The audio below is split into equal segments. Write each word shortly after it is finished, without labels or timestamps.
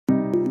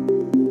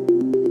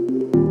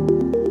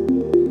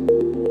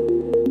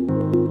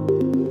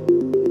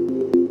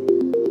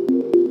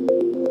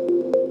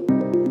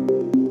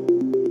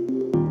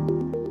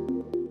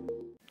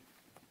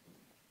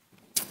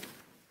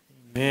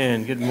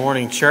Good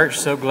morning, church.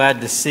 So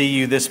glad to see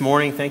you this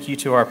morning. Thank you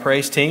to our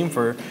praise team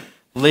for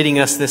leading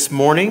us this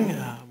morning.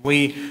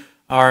 We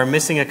are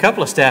missing a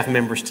couple of staff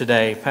members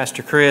today.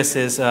 Pastor Chris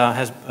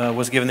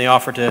was given the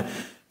offer to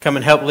come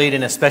and help lead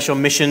in a special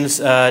missions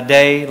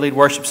day, lead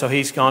worship, so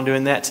he's gone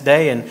doing that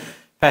today. And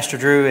Pastor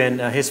Drew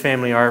and his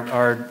family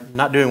are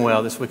not doing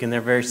well this weekend.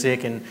 They're very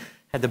sick and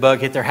had the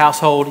bug hit their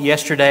household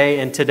yesterday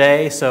and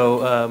today.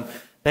 So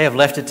they have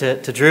left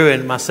it to Drew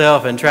and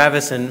myself and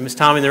Travis and Miss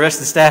Tommy and the rest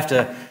of the staff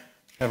to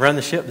run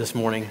the ship this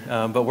morning.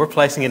 But we're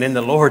placing it in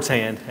the Lord's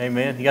hand.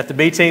 Amen. You got the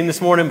B team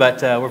this morning,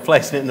 but we're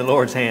placing it in the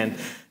Lord's hand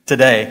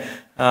today.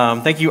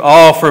 Thank you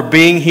all for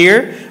being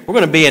here. We're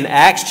going to be in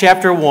Acts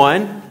chapter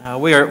 1.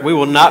 We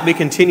will not be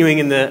continuing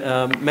in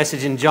the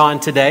message in John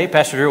today.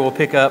 Pastor Drew will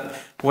pick up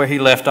where he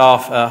left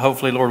off,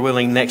 hopefully, Lord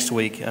willing, next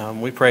week.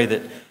 We pray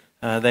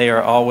that they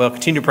are all well.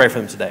 Continue to pray for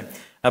them today.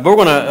 But we're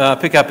going to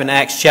pick up in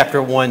Acts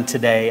chapter 1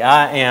 today.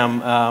 I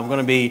am going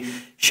to be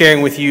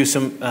sharing with you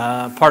some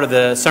part of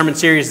the sermon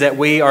series that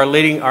we are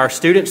leading our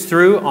students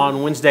through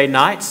on Wednesday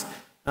nights.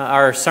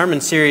 Our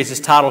sermon series is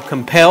titled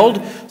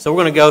Compelled, so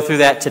we're going to go through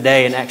that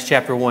today in Acts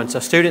chapter 1. So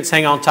students,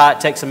 hang on tight,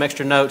 take some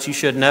extra notes. You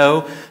should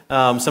know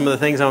some of the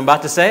things I'm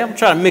about to say. I'm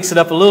trying to mix it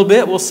up a little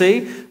bit. We'll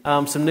see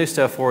some new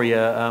stuff for you,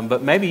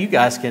 but maybe you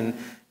guys can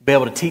be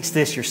able to teach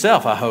this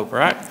yourself, I hope,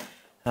 right?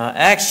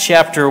 Acts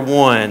chapter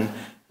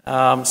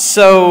 1.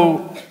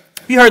 So,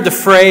 you heard the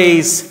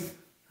phrase,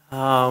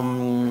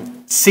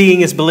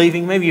 seeing is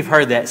believing? Maybe you've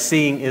heard that,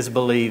 seeing is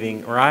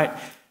believing, right?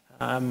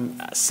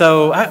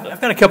 So, I've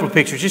got a couple of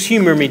pictures. Just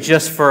humor me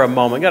just for a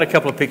moment. I've got a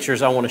couple of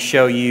pictures I want to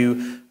show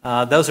you.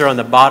 Those are on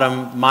the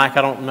bottom. Mike,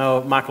 I don't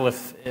know, Michael,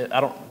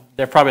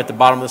 they're probably at the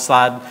bottom of the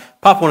slide.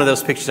 Pop one of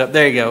those pictures up.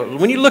 There you go.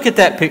 When you look at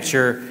that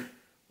picture,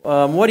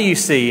 what do you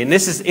see? And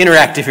this is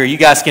interactive here. You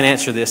guys can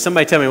answer this.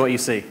 Somebody tell me what you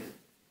see.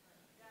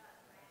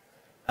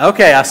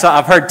 Okay,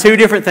 I've heard two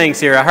different things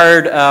here. I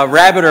heard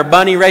rabbit or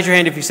bunny. Raise your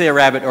hand if you see a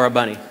rabbit or a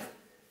bunny.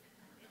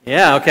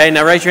 Yeah, okay.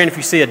 Now raise your hand if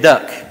you see a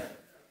duck.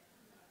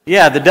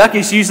 Yeah, the duck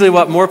is usually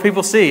what more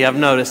people see, I've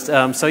noticed.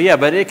 So yeah,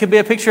 but it could be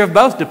a picture of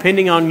both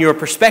depending on your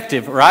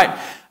perspective, right?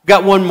 I've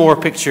got one more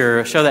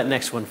picture. Show that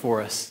next one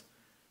for us.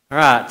 All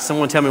right,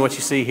 someone tell me what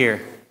you see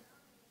here.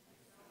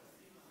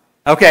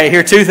 Okay,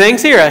 here are two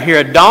things here. I hear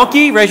a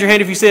donkey. Raise your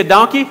hand if you see a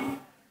donkey.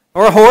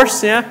 Or a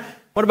horse, yeah.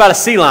 What about a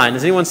sea lion?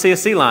 Does anyone see a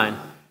sea lion?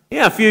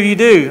 Yeah, a few of you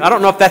do. I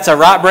don't know if that's a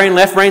right brain,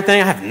 left brain thing.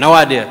 I have no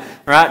idea,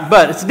 right?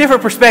 But it's a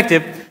different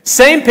perspective.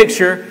 Same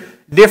picture,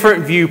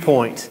 different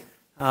viewpoint.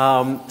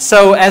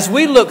 So as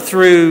we look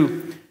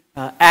through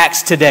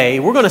Acts today,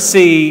 we're going to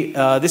see,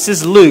 this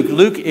is Luke.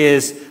 Luke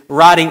is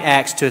writing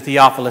Acts to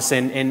Theophilus,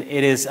 and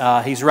it is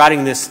he's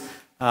writing this,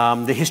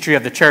 the history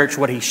of the church,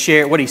 what he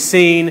shared, what he's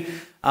seen,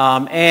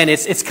 and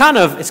it's kind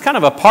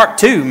of a part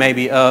two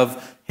maybe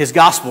of his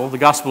gospel, the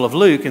Gospel of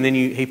Luke, and then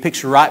he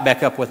picks right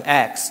back up with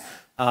Acts.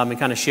 And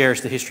kind of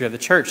shares the history of the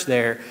church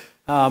there.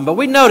 But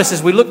we notice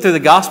as we look through the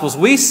Gospels,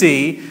 we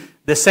see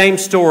the same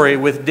story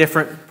with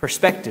different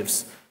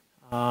perspectives.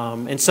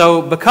 And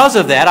so because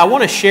of that, I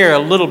want to share a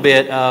little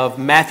bit of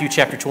Matthew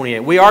chapter 28.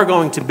 We are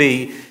going to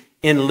be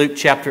in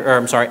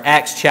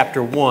Acts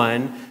chapter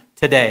 1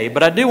 today.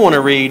 But I do want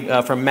to read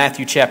from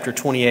Matthew chapter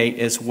 28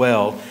 as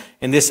well.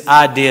 And this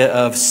idea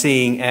of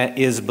seeing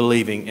is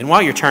believing. And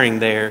while you're turning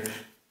there,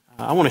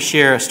 I want to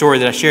share a story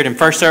that I shared in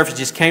first service. It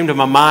just came to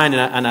my mind,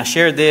 and I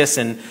shared this.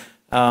 And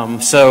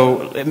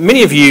so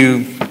many of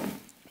you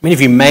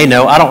may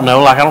know. I don't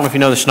know. I don't know if you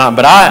know this or not,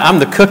 but I'm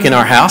the cook in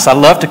our house. I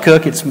love to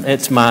cook.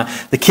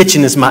 The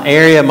kitchen is my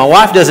area. My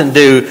wife doesn't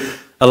do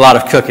a lot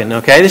of cooking.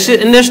 Okay,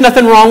 and there's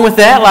nothing wrong with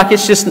that. Like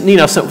it's just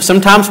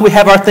sometimes we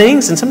have our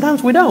things, and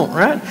sometimes we don't.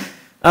 Right?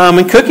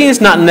 And cooking is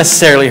not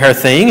necessarily her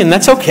thing, and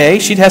that's okay.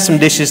 She has some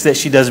dishes that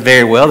she does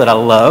very well that I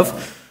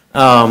love.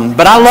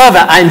 But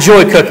I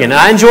enjoy cooking.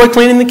 I enjoy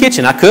cleaning the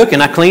kitchen. I cook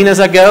and I clean as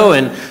I go,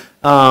 and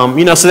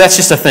so that's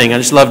just a thing. I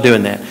just love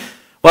doing that.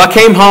 Well, I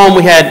came home.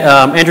 We had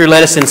Andrew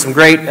led us in some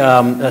great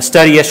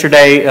study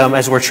yesterday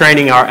as we're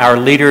training our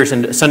leaders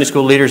and Sunday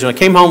school leaders. And I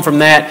came home from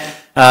that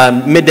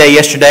midday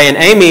yesterday, and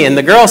Amy and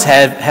the girls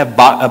have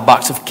bought a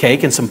box of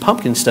cake and some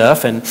pumpkin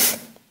stuff, and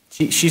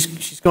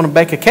she's going to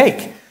bake a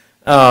cake,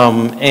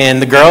 and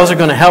the girls are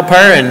going to help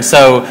her. And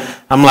so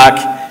I'm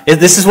like,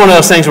 this is one of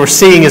those things where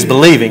seeing is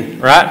believing,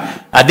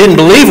 right? I didn't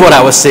believe what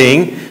I was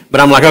seeing,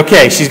 but I'm like,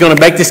 okay, she's going to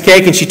bake this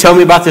cake, and she told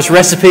me about this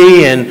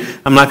recipe, and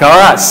I'm like, all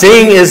right,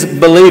 seeing is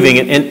believing.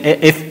 And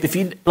if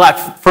you like,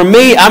 for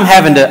me,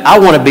 I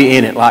want to be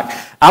in it. Like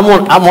I'm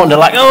wanting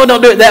to oh,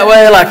 don't do it that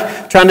way.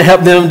 Like trying to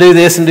help them do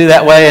this and do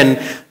that way. And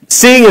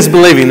seeing is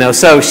believing, though.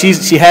 So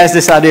she has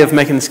this idea of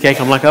making this cake.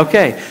 I'm like,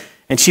 okay,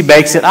 and she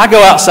bakes it. I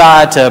go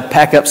outside to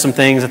pack up some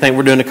things. I think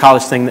we're doing a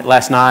college thing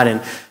last night,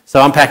 and so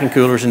I'm packing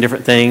coolers and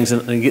different things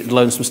and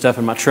loading some stuff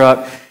in my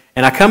truck.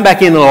 And I come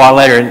back in a little while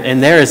later,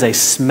 and there is a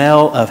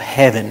smell of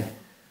heaven.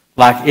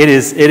 Like it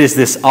is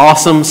this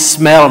awesome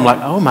smell. I'm like,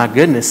 oh my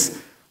goodness.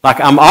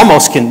 Like I'm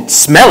almost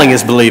smelling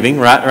is believing,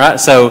 right?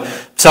 So,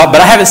 but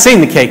I haven't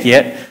seen the cake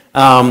yet.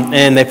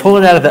 And they pull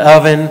it out of the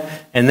oven,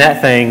 and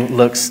that thing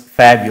looks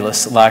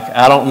fabulous. Like,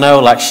 I don't know,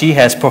 like she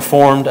has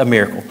performed a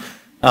miracle.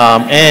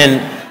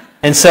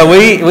 And so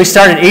we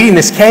started eating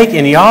this cake,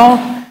 and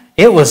y'all,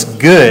 it was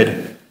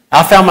good.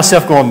 I found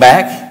myself going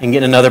back and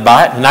getting another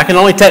bite, and I can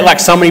only take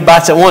like so many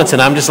bites at once,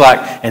 and I'm just like,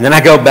 and then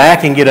I go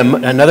back and get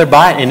another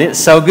bite, and it's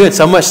so good,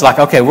 so much like,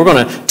 okay, we're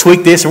going to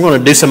tweak this, and we're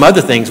going to do some other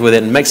things with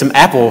it and make some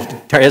apple,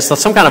 it's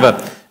some kind of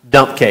a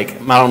dump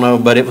cake, I don't know,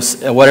 but it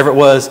was, whatever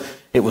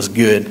it was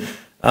good.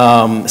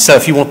 So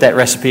if you want that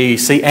recipe,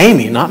 see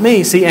Amy, not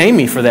me, see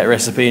Amy for that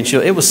recipe, and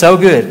it was so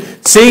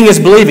good. Seeing is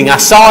believing. I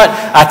saw it,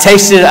 I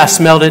tasted it, I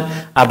smelled it,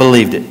 I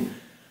believed it.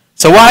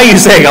 So why are you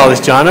saying all this,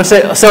 John?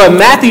 So in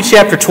Matthew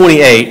chapter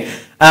 28,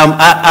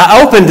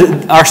 I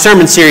opened our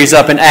sermon series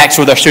up in Acts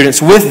with our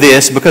students with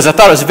this because I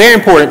thought it was very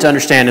important to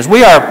understand as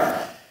we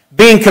are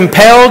being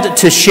compelled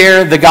to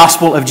share the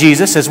gospel of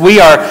Jesus, as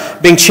we are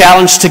being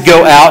challenged to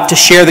go out to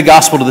share the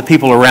gospel to the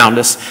people around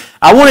us.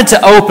 I wanted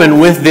to open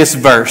with this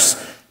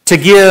verse to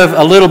give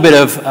a little bit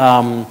of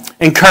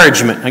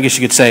encouragement, I guess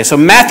you could say. So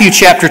Matthew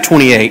chapter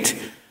 28,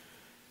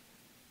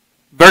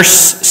 verse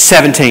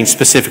 17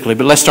 specifically,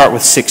 but let's start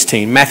with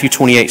 16. Matthew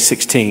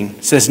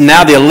 28:16 says,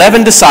 "Now the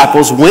 11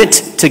 disciples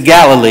went to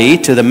Galilee,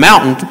 to the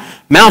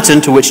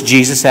mountain to which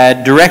Jesus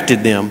had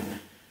directed them."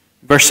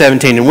 Verse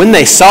 17, "And when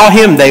they saw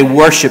him, they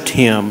worshipped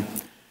him,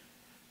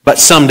 but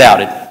some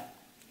doubted."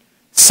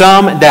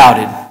 Some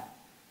doubted.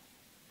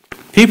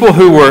 People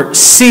who were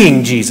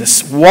seeing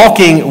Jesus,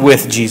 walking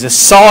with Jesus,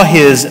 saw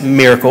his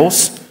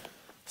miracles,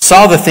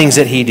 saw the things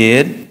that he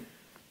did,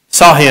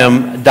 saw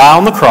him die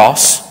on the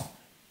cross,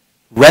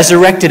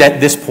 resurrected at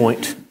this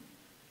point,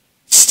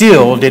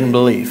 still didn't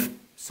believe.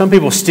 Some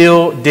people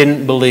still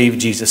didn't believe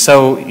Jesus.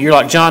 So you're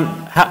like,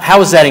 John,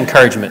 how is that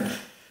encouragement?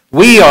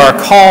 We are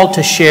called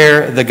to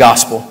share the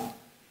gospel.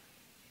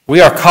 We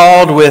are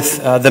called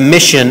with the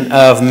mission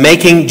of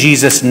making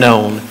Jesus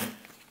known,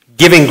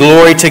 giving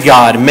glory to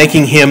God,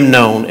 making him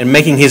known, and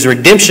making his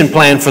redemption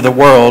plan for the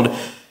world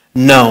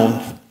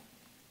known.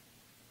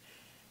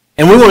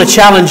 And we want to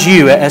challenge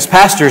you as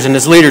pastors and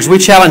as leaders. We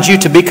challenge you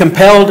to be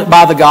compelled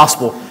by the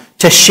gospel,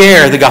 to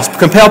share the gospel,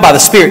 compelled by the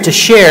Spirit to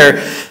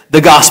share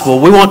the gospel.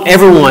 We want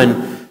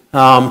everyone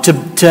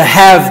to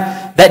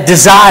have that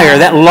desire,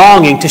 that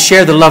longing to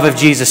share the love of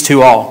Jesus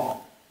to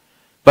all.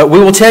 But we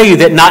will tell you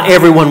that not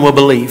everyone will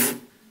believe.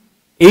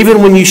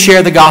 Even when you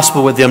share the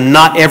gospel with them,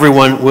 not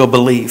everyone will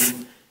believe.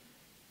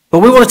 But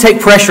we want to take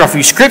pressure off of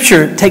you.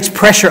 Scripture takes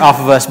pressure off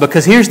of us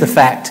because here's the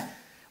fact.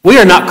 We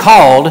are not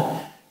called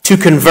to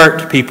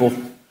convert people.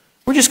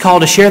 We're just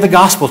called to share the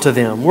gospel to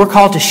them. We're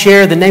called to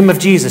share the name of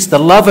Jesus, the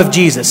love of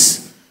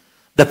Jesus.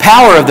 The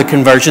power of the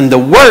conversion, the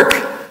work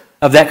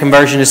of that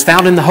conversion is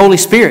found in the Holy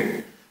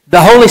Spirit.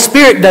 The Holy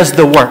Spirit does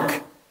the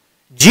work.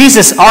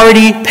 Jesus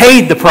already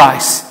paid the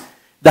price.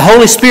 The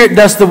Holy Spirit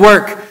does the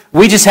work.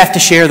 We just have to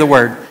share the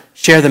word,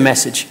 share the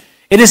message.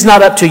 It is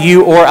not up to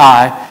you or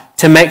I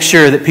to make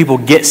sure that people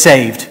get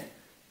saved.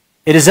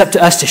 It is up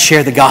to us to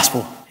share the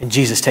gospel, and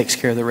Jesus takes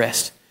care of the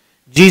rest.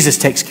 Jesus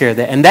takes care of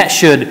that, and that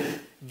should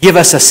give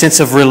us a sense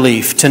of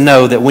relief to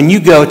know that when you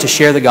go to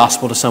share the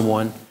gospel to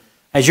someone,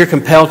 as you're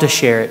compelled to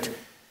share it,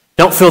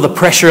 don't feel the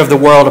pressure of the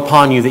world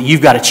upon you that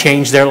you've got to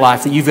change their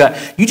life, that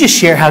you just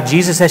share how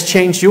Jesus has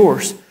changed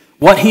yours,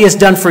 what he has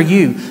done for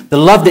you, the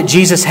love that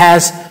Jesus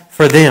has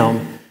for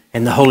them,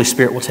 and the Holy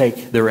Spirit will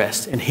take the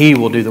rest, and he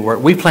will do the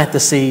work. We plant the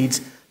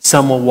seeds,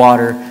 some will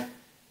water,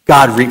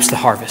 God reaps the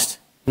harvest.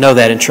 Know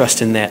that and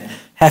trust in that.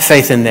 Have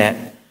faith in that.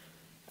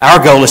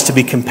 Our goal is to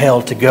be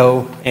compelled to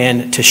go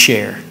and to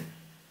share.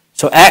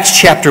 So Acts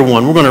chapter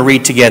 1, we're going to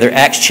read together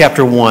Acts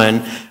chapter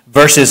 1,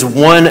 verses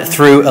 1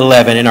 through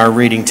 11 in our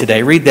reading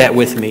today. Read that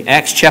with me.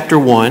 Acts chapter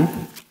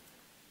 1,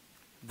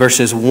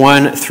 verses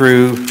 1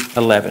 through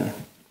 11.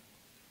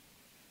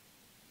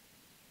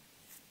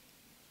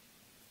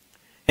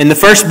 In the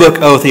first book,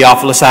 O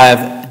Theophilus, I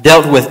have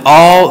dealt with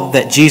all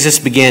that Jesus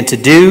began to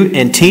do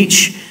and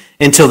teach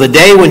until the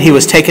day when he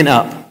was taken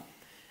up.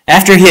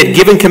 After he had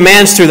given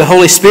commands through the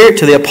Holy Spirit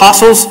to the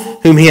apostles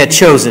whom he had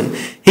chosen,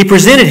 he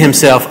presented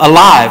himself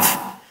alive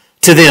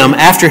to them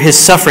after his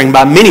suffering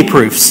by many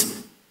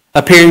proofs,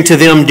 appearing to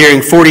them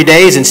during 40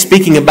 days and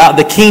speaking about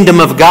the kingdom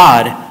of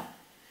God.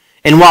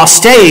 And while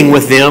staying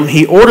with them,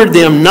 he ordered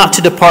them not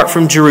to depart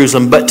from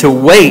Jerusalem, but to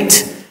wait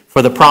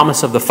for the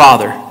promise of the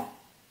Father,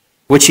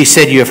 which he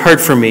said, "You have heard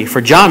from me.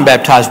 For John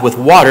baptized with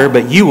water,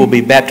 but you will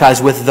be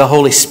baptized with the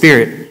Holy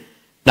Spirit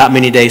not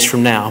many days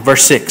from now."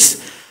 Verse 6.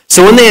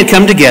 So when they had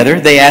come together,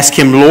 they asked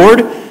him,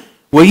 "Lord,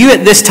 will you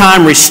at this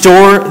time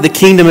restore the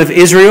kingdom of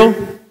Israel?"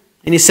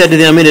 And he said to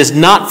them, "It is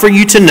not for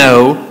you to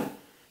know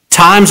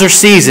times or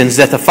seasons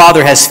that the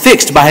Father has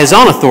fixed by his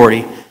own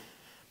authority,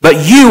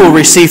 but you will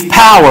receive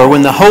power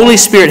when the Holy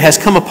Spirit has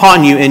come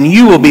upon you, and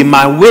you will be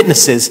my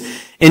witnesses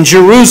in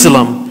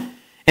Jerusalem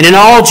and in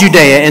all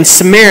Judea and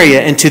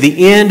Samaria and to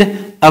the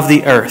end of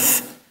the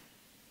earth."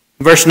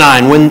 Verse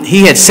 9, when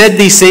he had said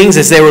these things,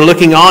 as they were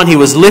looking on, he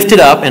was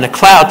lifted up, and a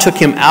cloud took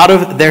him out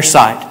of their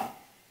sight.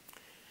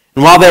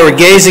 And while they were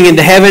gazing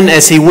into heaven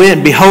as he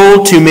went,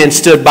 behold, two men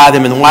stood by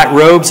them in white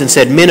robes and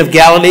said, Men of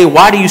Galilee,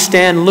 why do you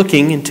stand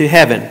looking into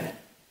heaven?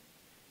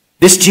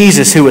 This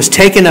Jesus who was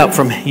taken up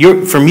from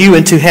you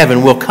into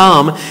heaven will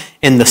come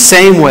in the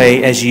same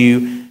way as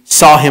you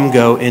saw him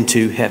go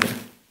into heaven.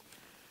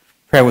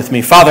 Pray with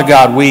me. Father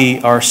God, we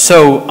are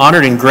so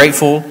honored and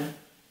grateful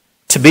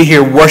to be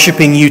here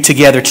worshiping you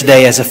together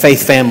today as a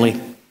faith family.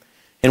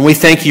 And we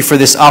thank you for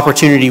this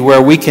opportunity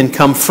where we can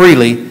come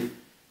freely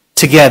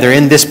together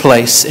in this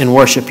place and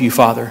worship you,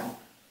 Father.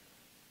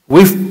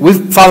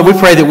 Father, we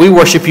pray that we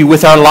worship you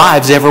with our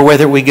lives everywhere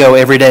that we go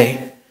every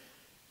day.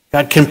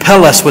 God,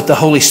 compel us with the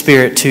Holy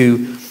Spirit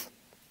to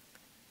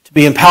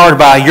be empowered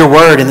by your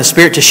word and the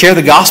Spirit to share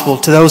the gospel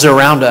to those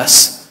around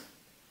us.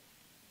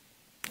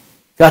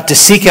 God, to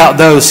seek out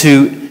those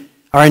who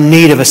are in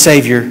need of a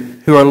Savior,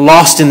 who are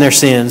lost in their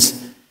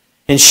sins,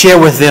 and share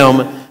with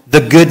them the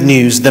good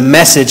news, the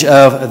message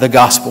of the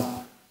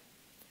gospel.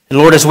 And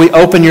Lord, as we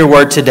open your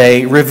word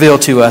today, reveal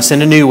to us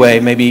in a new way,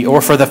 maybe,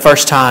 or for the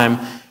first time,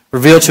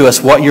 reveal to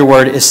us what your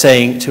word is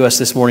saying to us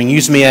this morning.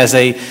 Use me as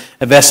a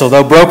vessel.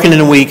 Though broken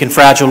and weak and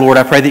fragile, Lord,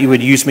 I pray that you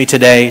would use me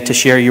today to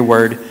share your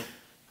word.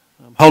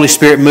 Holy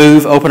Spirit,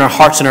 move, open our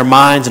hearts and our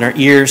minds and our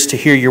ears to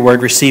hear your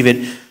word, receive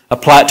it,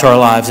 apply it to our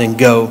lives, and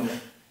go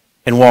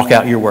and walk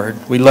out your word.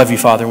 We love you,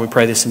 Father, and we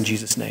pray this in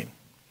Jesus' name.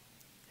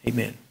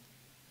 Amen.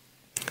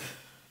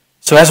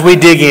 So as we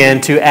dig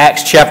into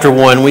Acts chapter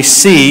 1, we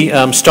see,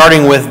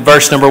 starting with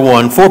verse number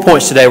 1, 4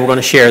 points today we're going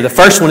to share. The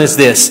first one is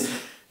this,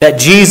 that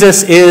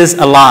Jesus is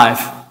alive.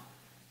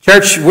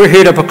 Church, we're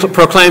here to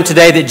proclaim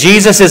today that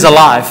Jesus is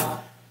alive.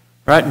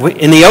 Right?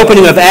 In the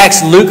opening of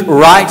Acts, Luke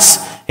writes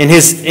in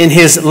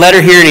his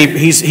letter here, and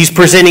he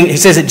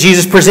says that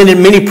Jesus presented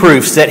many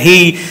proofs that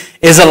he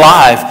is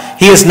alive.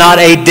 He is not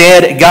a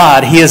dead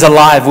God. He is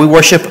alive. We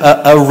worship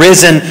a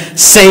risen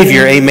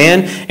Savior.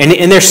 Amen?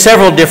 And there's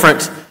several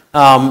different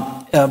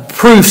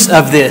proofs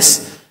of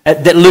this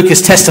that Luke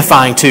is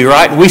testifying to,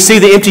 right? We see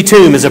the empty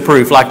tomb as a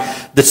proof. Like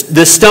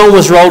the stone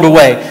was rolled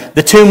away.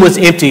 The tomb was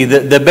empty.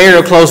 The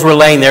burial clothes were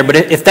laying there. But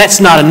if that's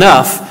not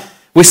enough,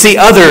 we see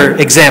other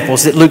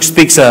examples that Luke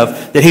speaks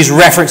of that he's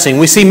referencing.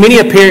 We see many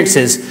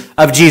appearances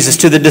of Jesus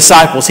to the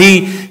disciples.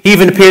 He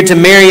even appeared to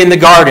Mary in the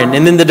garden,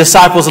 and then the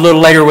disciples a little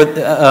later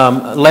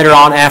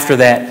on after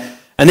that.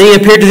 And then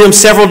he appeared to them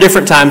several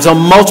different times on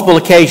multiple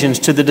occasions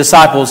to the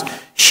disciples,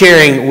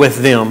 sharing with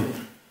them.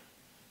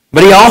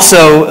 But he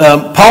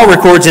also, Paul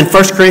records in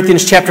 1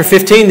 Corinthians chapter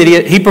 15 that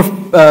he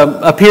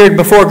appeared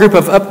before a group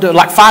of up to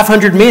like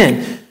 500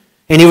 men,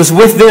 and he was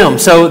with them.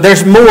 So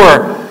there's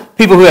more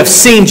people who have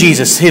seen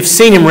Jesus, have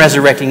seen him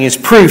resurrecting, is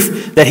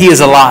proof that he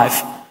is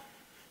alive.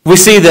 We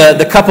see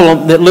the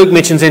couple that Luke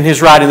mentions in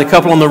his writing, the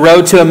couple on the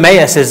road to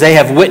Emmaus, as they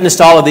have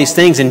witnessed all of these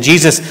things, and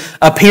Jesus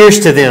appears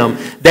to them.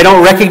 They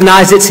don't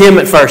recognize it's him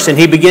at first, and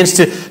he begins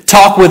to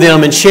talk with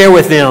them and share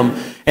with them.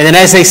 And then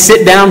as they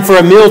sit down for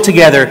a meal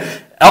together,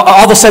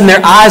 all of a sudden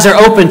their eyes are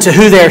open to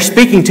who they are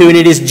speaking to, and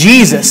it is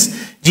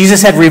Jesus.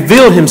 Jesus had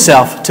revealed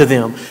himself to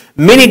them.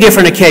 Many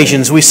different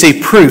occasions we see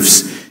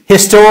proofs,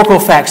 historical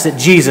facts that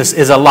Jesus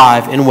is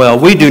alive and well.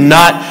 We do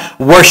not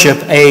worship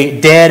a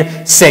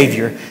dead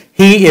Savior.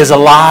 He is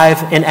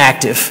alive and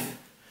active.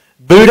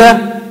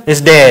 Buddha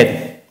is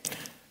dead.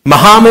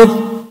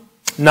 Muhammad,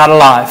 not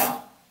alive.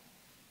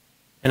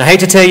 And I hate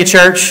to tell you,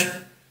 church,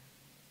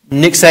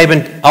 Nick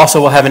Saban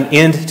also will have an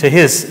end to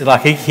his,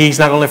 like he's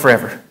not going to live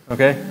forever.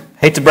 Okay?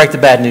 Hate to break the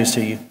bad news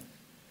to you.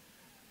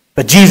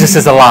 But Jesus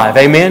is alive.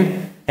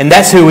 Amen? And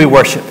that's who we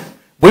worship.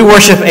 We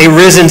worship a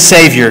risen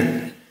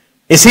Savior.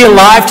 Is he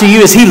alive to you?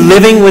 Is he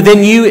living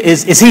within you?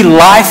 Is he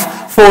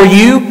life for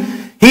you?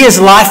 He is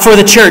life for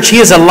the church. He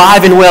is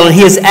alive and well, and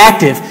he is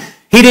active.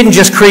 He didn't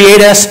just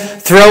create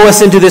us, throw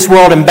us into this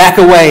world, and back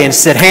away and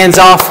said, hands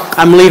off,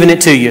 I'm leaving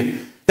it to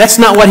you. That's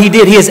not what he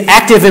did. He is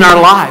active in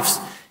our lives.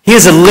 He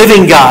is a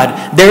living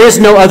God. There is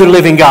no other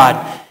living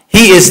God.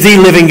 He is the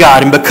living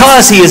God. And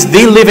because he is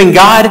the living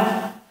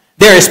God,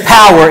 there is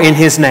power in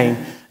his name.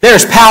 There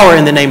is power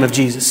in the name of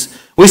Jesus.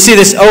 We see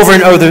this over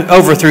and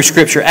over through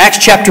Scripture.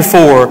 Acts chapter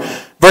 4,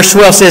 verse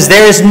 12 says,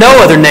 there is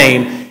no other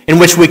name in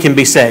which we can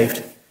be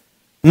saved.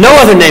 No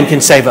other name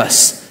can save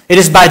us. It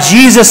is by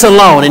Jesus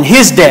alone and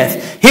his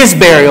death, his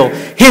burial,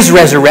 his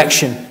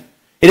resurrection.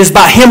 It is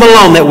by him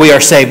alone that we are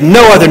saved.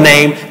 No other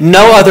name,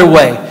 no other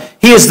way.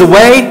 He is the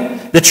way,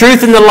 the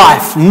truth, and the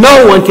life.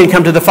 No one can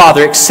come to the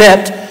Father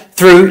except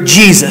through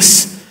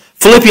Jesus.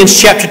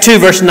 Philippians chapter 2,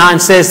 verse 9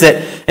 says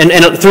that,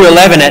 and through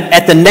 11,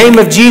 at the name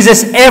of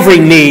Jesus, every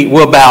knee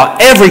will bow,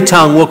 every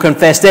tongue will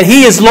confess that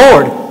he is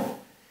Lord,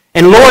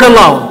 and Lord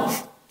alone.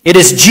 It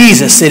is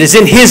Jesus. It is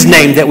in his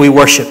name that we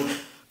worship.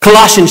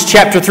 Colossians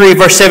chapter 3,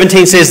 verse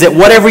 17 says that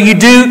whatever you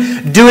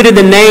do, do it in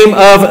the name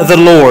of the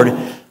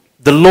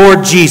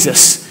Lord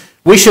Jesus.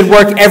 We should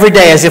work every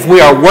day as if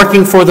we are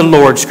working for the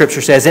Lord,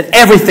 Scripture says. And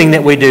everything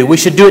that we do, we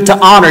should do it to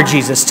honor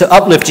Jesus, to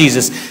uplift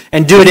Jesus,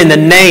 and do it in the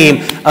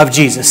name of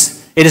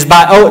Jesus. It is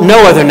by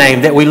no other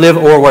name that we live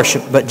or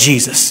worship but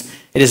Jesus.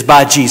 It is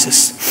by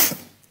Jesus.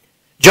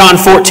 John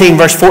 14,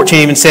 verse 14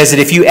 even says that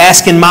if you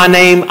ask in my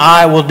name,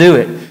 I will do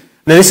it.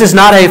 Now, this is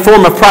not a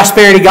form of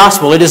prosperity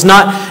gospel. It is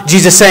not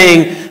Jesus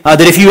saying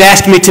that if you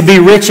ask me to be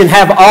rich and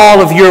have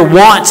all of your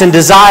wants and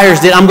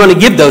desires, that I'm going to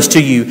give those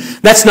to you.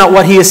 That's not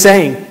what he is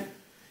saying.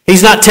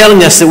 He's not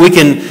telling us that we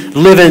can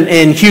live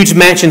in huge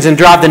mansions and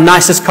drive the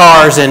nicest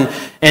cars and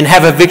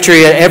have a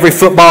victory at every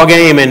football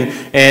game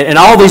and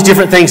all these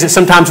different things that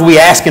sometimes we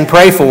ask and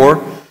pray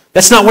for.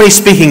 That's not what he's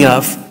speaking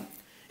of.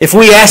 If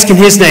we ask in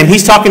his name,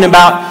 he's talking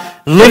about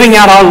living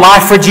out our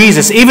life for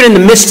Jesus. Even in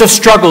the midst of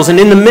struggles and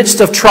in the midst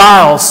of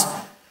trials,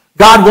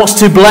 God wants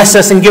to bless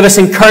us and give us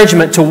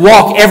encouragement to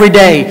walk every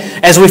day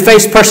as we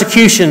face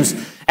persecutions,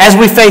 as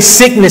we face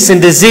sickness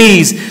and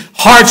disease,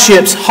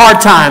 hardships,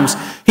 hard times.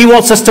 He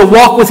wants us to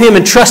walk with him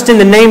and trust in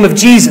the name of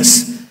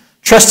Jesus.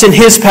 Trust in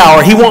his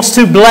power. He wants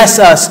to bless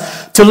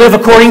us to live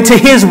according to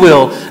his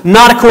will,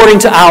 not according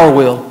to our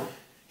will.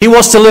 He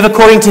wants to live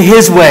according to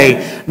his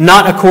way,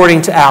 not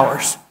according to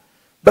ours.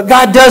 But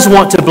God does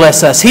want to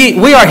bless us.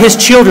 We are his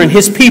children,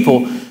 his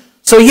people.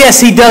 So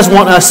yes, he does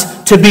want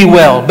us to be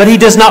well, but he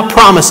does not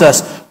promise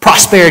us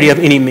prosperity of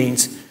any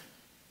means.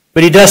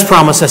 But he does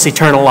promise us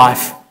eternal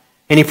life.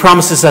 And he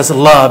promises us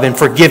love and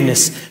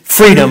forgiveness,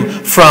 freedom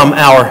from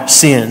our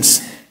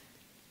sins.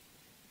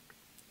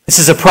 This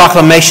is a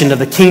proclamation of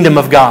the kingdom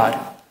of God.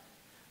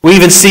 We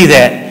even see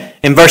that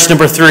in verse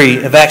number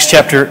 3 of Acts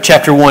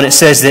chapter 1. It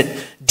says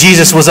that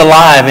Jesus was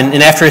alive,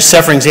 and after his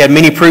sufferings, he had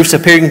many proofs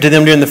appearing to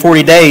them during the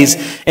 40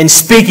 days and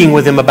speaking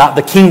with them about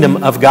the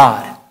kingdom of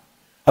God,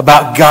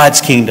 about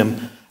God's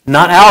kingdom,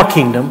 not our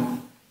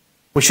kingdom.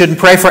 We shouldn't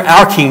pray for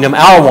our kingdom,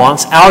 our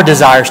wants, our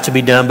desires to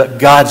be done, but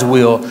God's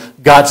will,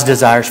 God's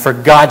desires for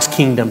God's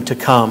kingdom to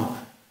come.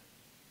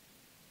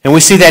 And we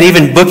see that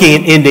even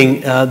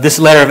ending this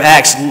letter of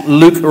Acts.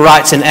 Luke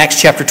writes in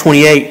Acts chapter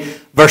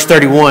 28, verse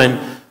 31,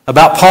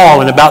 about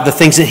Paul and about the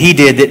things that he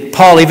did, that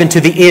Paul, even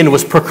to the end,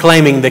 was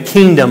proclaiming the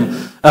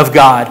kingdom of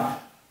God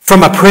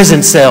from a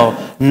prison cell,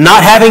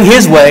 not having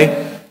his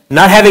way,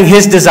 not having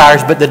his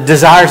desires, but the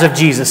desires of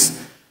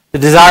Jesus, the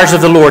desires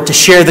of the Lord, to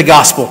share the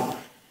gospel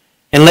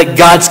and let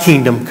God's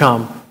kingdom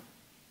come,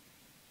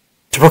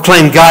 to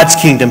proclaim God's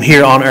kingdom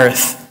here on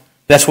earth.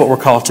 That's what we're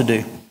called to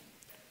do.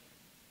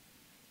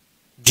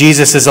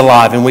 Jesus is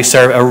alive, and we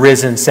serve a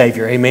risen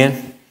Savior.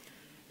 Amen?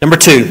 Number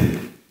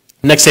 2,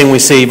 next thing we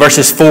see,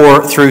 verses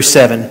 4 through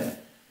 7.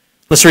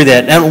 Let's read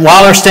that. And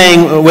while they're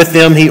staying with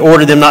them, he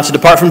ordered them not to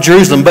depart from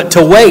Jerusalem, but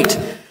to wait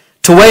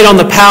on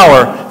the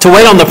power, to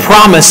wait on the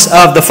promise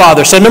of the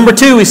Father. So number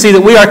 2, we see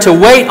that we are to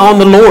wait on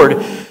the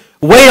Lord.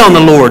 Wait on the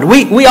Lord.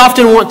 We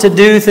often want to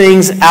do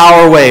things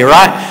our way,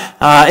 right?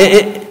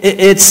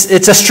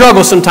 It's a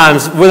struggle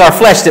sometimes with our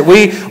flesh that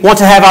we want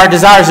to have our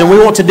desires and we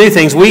want to do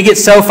things. We get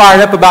so fired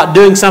up about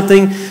doing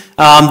something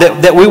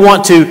that we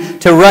want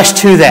to rush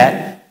to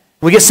that.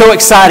 We get so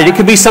excited. It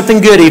could be something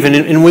good even,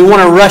 and we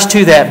want to rush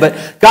to that.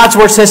 But God's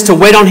word says to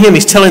wait on him.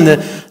 He's telling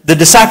the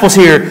disciples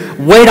here,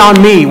 wait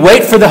on me.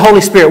 Wait for the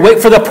Holy Spirit. Wait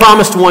for the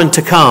promised one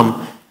to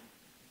come.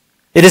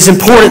 It is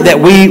important that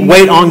we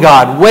wait on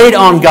God. Wait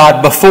on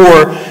God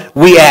before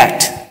we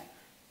act.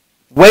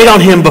 Wait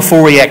on him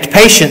before we act.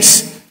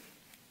 Patience.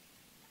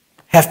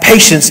 Have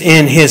patience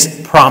in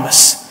his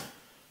promise.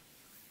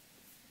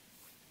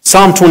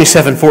 Psalm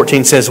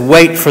 27:14 says,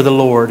 wait for the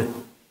Lord.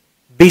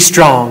 Be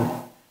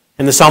strong.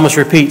 And the psalmist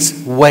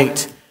repeats,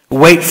 wait.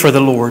 Wait for the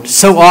Lord.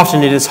 So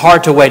often it is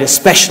hard to wait,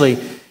 especially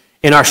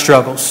in our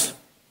struggles.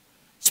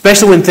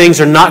 Especially when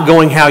things are not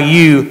going how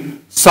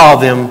you saw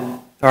them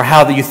or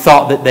how you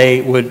thought that they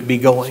would be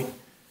going.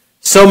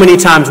 So many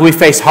times we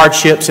face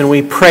hardships and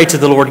we pray to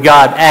the Lord,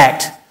 God,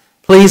 act.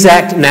 Please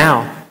act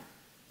now.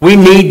 We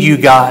need you,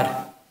 God.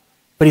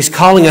 But he's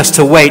calling us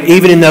to wait,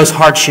 even in those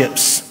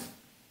hardships.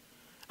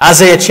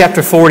 Isaiah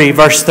chapter 40,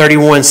 verse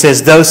 31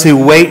 says, those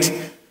who wait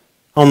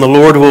on the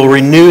Lord will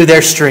renew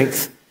their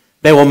strength.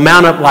 They will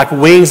mount up like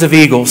wings of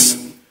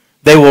eagles.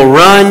 They will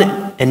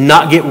run and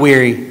not get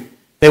weary.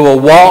 They will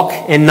walk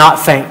and not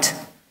faint.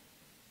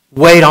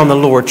 Wait on the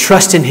Lord.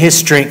 Trust in his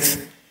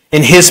strength,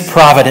 in his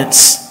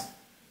providence,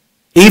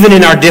 even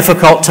in our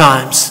difficult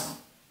times.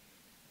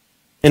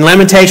 In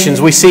Lamentations,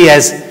 we see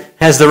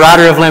as the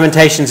writer of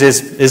Lamentations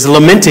is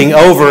lamenting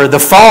over the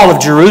fall of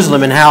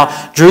Jerusalem and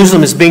how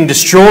Jerusalem is being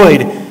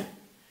destroyed.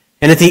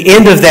 And at the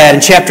end of that,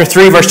 in chapter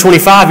 3, verse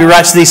 25, he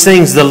writes these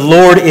things, the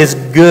Lord is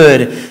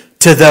good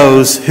to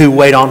those who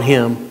wait on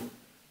him.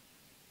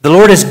 The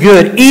Lord is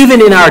good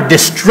even in our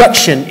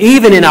destruction,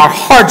 even in our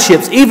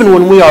hardships, even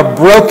when we are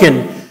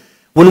broken,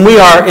 when we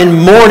are in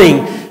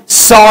mourning,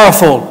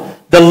 sorrowful.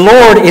 The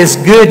Lord is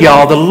good,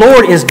 y'all. The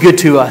Lord is good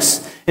to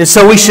us. And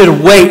so we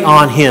should wait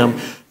on him.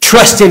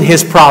 Trust in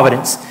his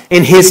providence,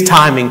 in his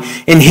timing,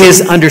 in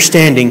his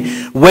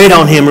understanding. Wait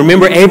on him.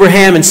 Remember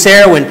Abraham and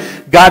Sarah when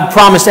God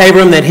promised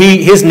Abram that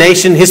his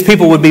nation, his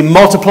people would be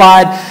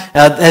multiplied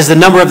as the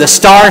number of the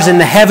stars in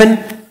the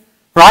heaven?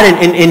 Right?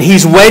 And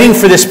he's waiting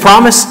for this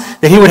promise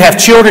that he would have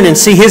children and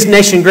see his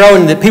nation grow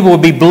and that people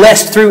would be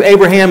blessed through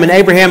Abraham and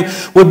Abraham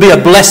would be a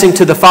blessing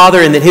to the Father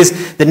and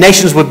that the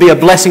nations would be a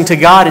blessing to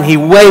God. And he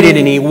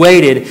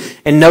waited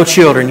and no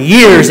children.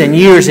 Years and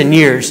years and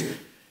years.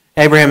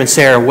 Abraham and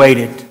Sarah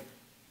waited.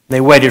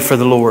 They waited for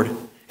the Lord.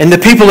 And the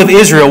people of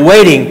Israel,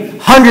 waiting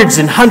hundreds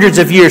and hundreds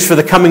of years for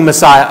the coming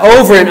Messiah,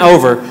 over and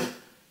over,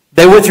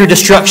 they went through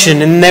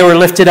destruction and they were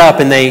lifted up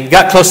and they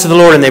got close to the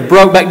Lord and they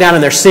broke back down in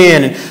their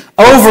sin.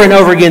 And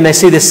over again, they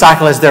see this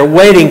cycle as they're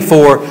waiting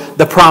for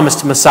the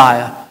promised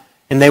Messiah.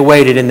 And they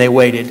waited and they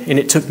waited. And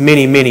it took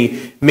many,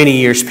 many, many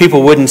years.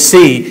 People wouldn't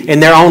see in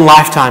their own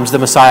lifetimes the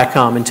Messiah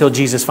come until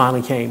Jesus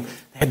finally came.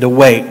 They had to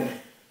wait.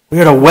 We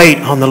had to wait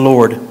on the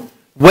Lord.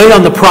 Wait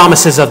on the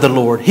promises of the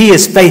Lord. He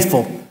is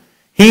faithful.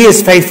 He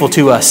is faithful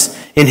to us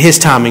in His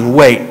timing.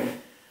 Wait.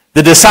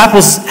 The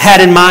disciples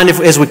had in mind,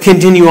 as we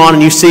continue on,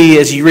 and you see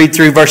as you read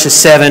through verses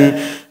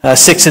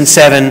 6 and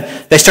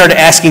 7, they started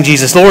asking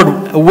Jesus,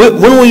 Lord, when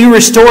will you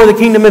restore the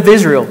kingdom of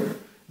Israel?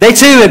 They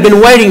too had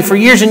been waiting for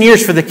years and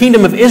years for the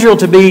kingdom of Israel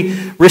to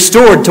be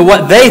restored to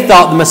what they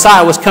thought the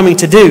Messiah was coming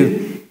to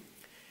do.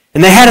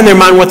 And they had in their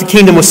mind what the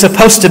kingdom was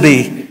supposed to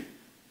be,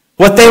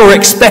 what they were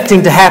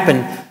expecting to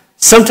happen.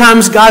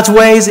 Sometimes God's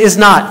ways is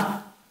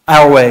not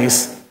our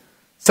ways.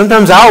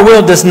 Sometimes our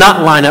will does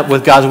not line up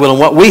with God's will, and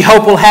what we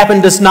hope will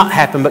happen does not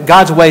happen, but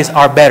God's ways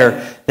are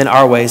better than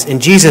our ways.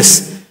 And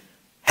Jesus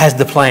has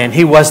the plan.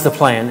 He was the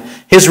plan.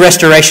 His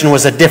restoration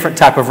was a different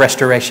type of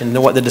restoration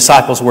than what the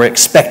disciples were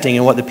expecting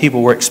and what the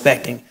people were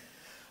expecting.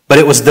 But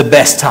it was the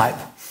best type.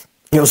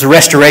 It was a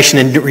restoration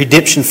and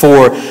redemption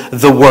for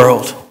the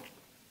world.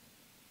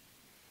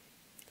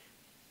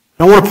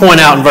 I want to point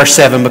out in verse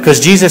 7,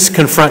 because Jesus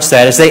confronts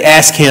that as they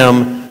ask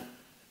Him,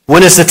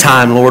 when is the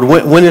time, Lord?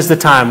 When is the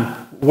time?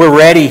 We're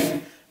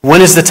ready.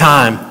 When is the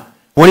time?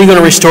 When are you going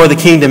to restore the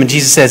kingdom? And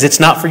Jesus says,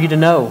 it's not for you to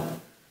know.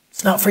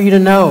 It's not for you to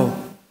know.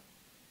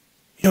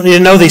 You don't need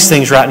to know these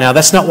things right now.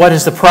 That's not what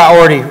is the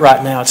priority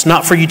right now. It's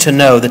not for you to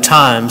know the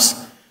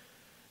times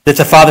that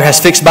the Father has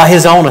fixed by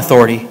His own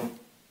authority.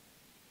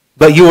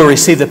 But you will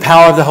receive the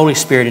power of the Holy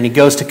Spirit, and He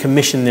goes to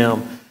commission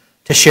them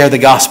to share the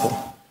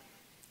gospel.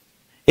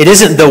 It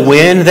isn't the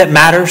when that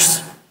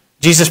matters.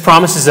 Jesus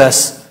promises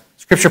us,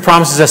 Scripture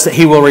promises us that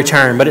He will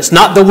return, but it's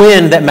not the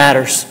when that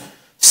matters.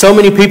 So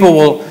many people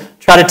will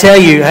try to tell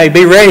you, hey,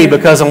 be ready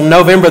because on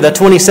November the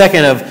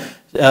 22nd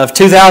of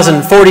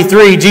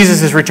 2043,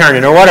 Jesus is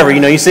returning or whatever.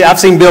 You see, I've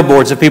seen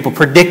billboards of people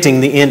predicting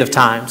the end of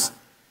times.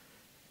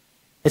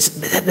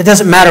 It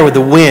doesn't matter with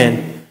the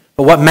when,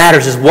 but what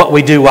matters is what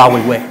we do while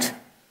we wait.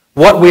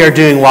 What we are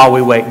doing while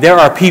we wait. There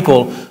are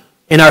people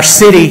in our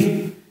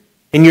city,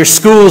 in your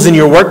schools, in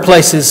your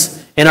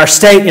workplaces, in our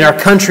state, in our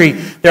country.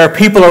 There are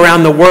people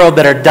around the world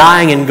that are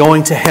dying and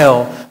going to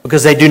hell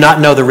because they do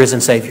not know the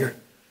risen Savior.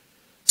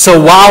 So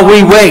while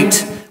we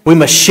wait, we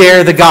must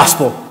share the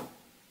gospel.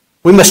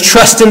 We must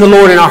trust in the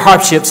Lord in our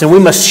hardships, and we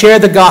must share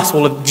the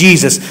gospel of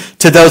Jesus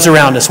to those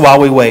around us while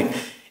we wait.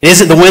 It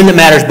isn't the when that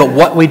matters, but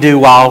what we do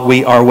while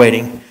we are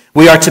waiting.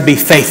 We are to be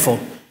faithful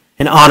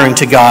and honoring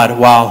to God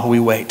while we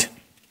wait.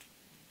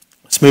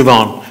 Let's move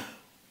on.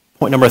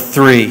 Point number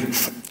 3.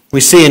 We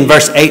see in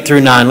verse 8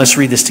 through 9, let's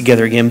read this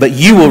together again. But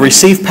you will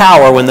receive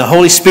power when the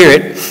Holy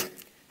Spirit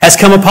has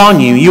come upon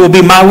you. You will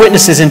be my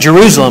witnesses in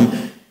Jerusalem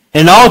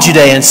and in all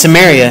Judea and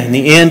Samaria and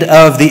the end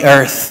of the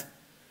earth.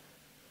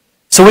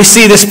 So we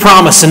see this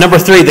promise. And number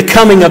 3, the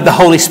coming of the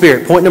Holy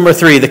Spirit. Point number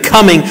 3, the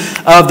coming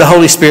of the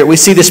Holy Spirit. We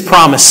see this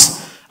promise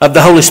of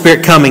the Holy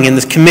Spirit coming in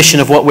the commission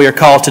of what we are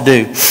called to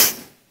do.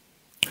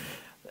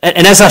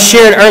 And as I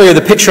shared earlier,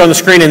 the picture on the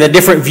screen and the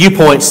different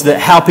viewpoints that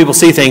how people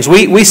see things,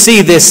 we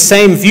see this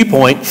same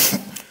viewpoint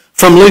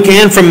from Luke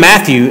and from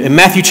Matthew. In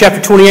Matthew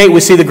chapter 28, we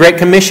see the Great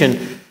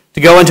Commission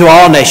to go into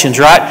all nations,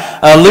 right?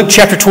 Luke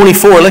chapter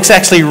 24, let's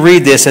actually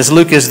read this as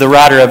Luke is the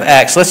writer of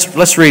Acts.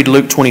 Let's read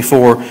Luke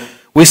 24.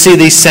 We see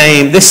this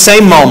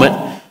same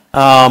moment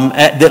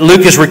that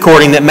Luke is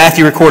recording, that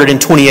Matthew recorded in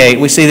 28.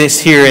 We see this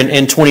here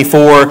in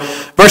 24.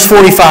 Verse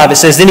 45, it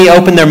says, Then he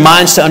opened their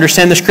minds to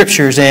understand the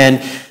Scriptures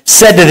and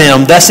said to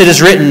them, Thus it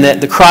is written that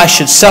the Christ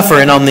should suffer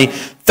and on the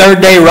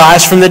third day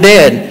rise from the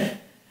dead.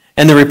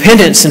 And the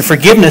repentance and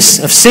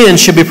forgiveness of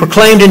sins should be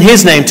proclaimed in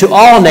His name to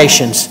all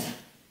nations,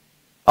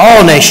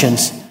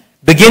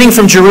 beginning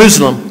from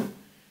Jerusalem.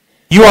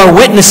 You are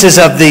witnesses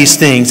of these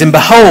things, and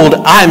behold,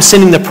 I am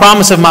sending the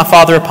promise of my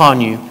Father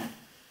upon you.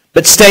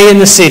 But stay in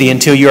the city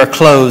until you are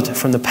clothed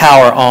from the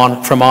power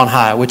from on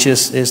high, which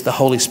is the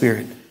Holy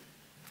Spirit.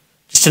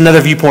 Just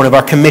another viewpoint of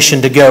our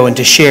commission to go and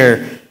to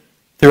share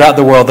throughout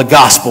the world the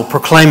gospel,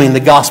 proclaiming the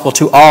gospel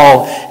to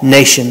all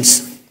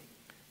nations.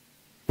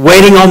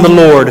 Waiting on the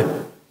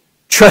Lord,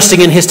 trusting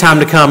in His time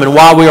to come, and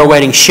while we are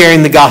waiting,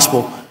 sharing the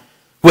gospel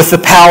with the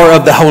power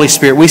of the Holy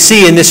Spirit. We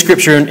see in this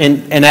scripture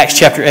in Acts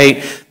chapter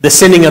 8, the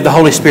sending of the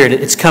Holy Spirit.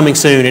 It's coming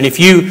soon. And if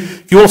you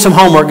want some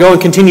homework, go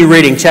and continue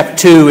reading chapter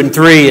 2 and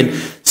 3 and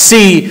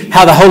see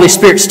how the Holy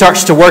Spirit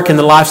starts to work in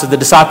the lives of the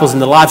disciples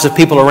and the lives of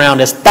people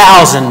around us.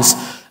 Thousands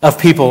of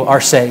people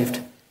are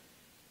saved.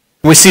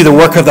 We see the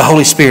work of the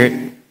Holy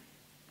Spirit.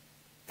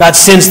 God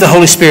sends the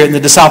Holy Spirit and the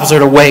disciples are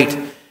to wait.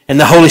 And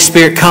the Holy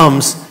Spirit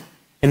comes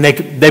and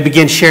they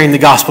begin sharing the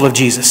gospel of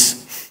Jesus.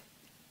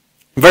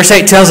 Verse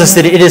 8 tells us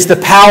that it is the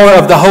power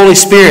of the Holy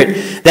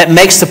Spirit that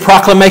makes the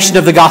proclamation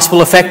of the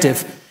gospel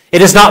effective.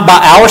 It is not by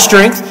our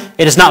strength.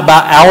 It is not by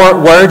our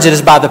words. It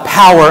is by the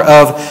power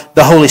of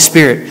the Holy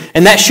Spirit.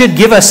 And that should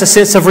give us a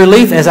sense of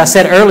relief, as I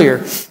said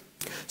earlier.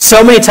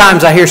 So many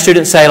times I hear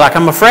students say, like,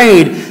 I'm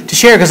afraid to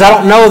share because I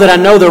don't know that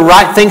I know the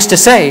right things to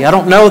say. I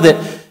don't know that,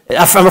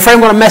 I'm afraid I'm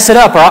going to mess it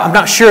up, or I'm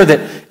not sure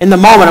that in the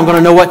moment I'm going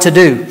to know what to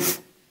do.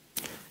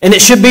 And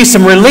it should be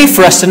some relief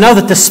for us to know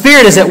that the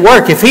Spirit is at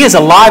work. If He is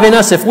alive in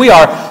us, if we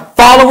are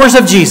followers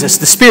of Jesus,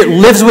 the Spirit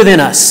lives within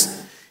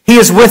us. He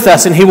is with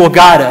us and He will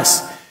guide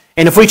us.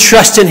 And if we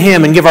trust in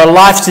Him and give our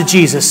lives to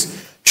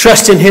Jesus,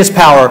 trust in His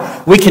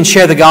power, we can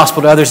share the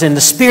gospel to others. And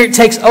the Spirit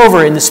takes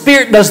over and the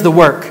Spirit does the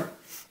work.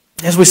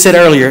 As we said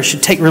earlier, it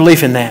should take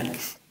relief in that.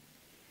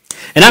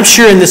 And I'm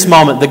sure in this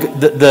moment,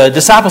 the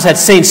disciples had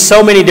seen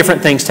so many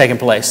different things taking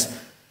place.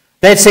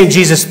 They had seen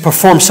Jesus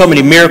perform so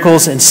many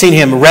miracles and seen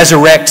Him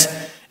resurrect,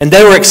 and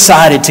they were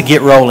excited to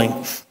get rolling.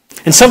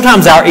 And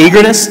sometimes our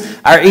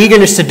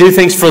eagerness to do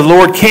things for the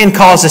Lord can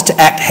cause us to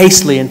act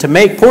hastily and to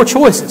make poor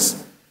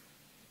choices.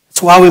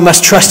 That's why we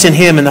must trust in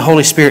Him and the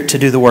Holy Spirit to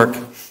do the work.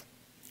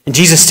 And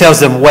Jesus tells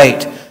them,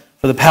 wait,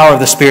 for the power of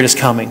the Spirit is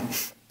coming.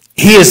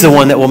 He is the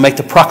one that will make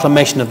the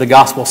proclamation of the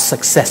gospel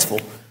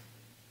successful.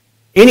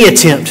 Any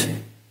attempt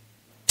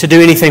to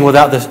do anything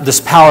without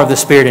this power of the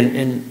Spirit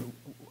in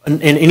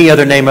any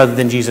other name other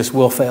than Jesus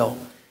will fail.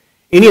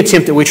 Any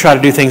attempt that we try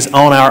to do things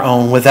on our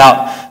own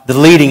without the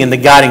leading and the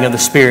guiding of the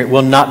Spirit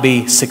will not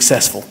be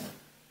successful.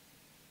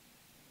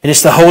 And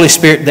it's the Holy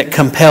Spirit that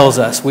compels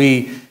us.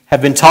 We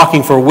have been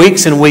talking for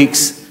weeks and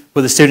weeks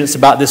with the students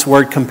about this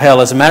word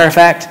compel. As a matter of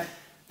fact,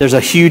 there's a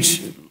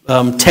huge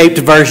taped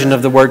version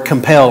of the word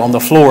compel on the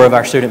floor of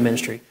our student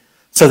ministry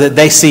so that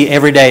they see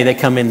every day they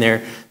come in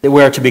there that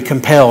we are to be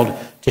compelled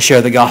to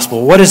share the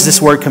gospel. What does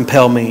this word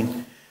compel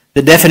mean?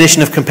 The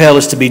definition of compel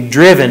is to be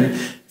driven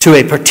to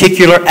a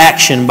particular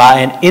action by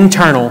an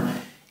internal,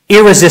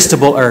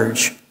 irresistible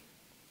urge.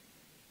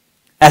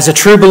 As a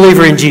true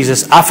believer in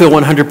Jesus, I feel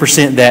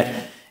 100%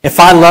 that if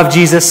I love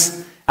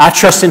Jesus, I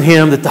trust in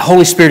Him, that the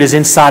Holy Spirit is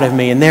inside of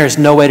me, and there is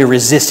no way to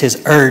resist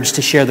His urge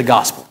to share the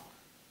gospel.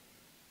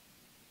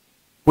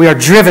 We are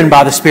driven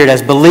by the Spirit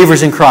as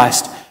believers in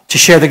Christ to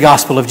share the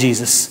gospel of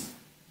Jesus.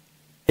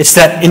 It's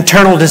that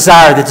internal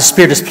desire that the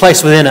Spirit has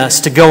placed within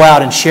us to go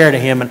out and share to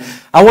Him. And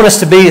I want us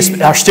to be,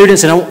 as our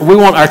students, and we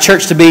want our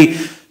church to be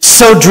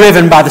so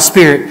driven by the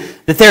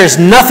Spirit that there is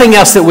nothing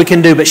else that we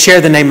can do but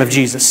share the name of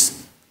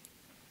Jesus.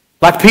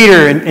 Like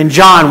Peter and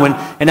John, when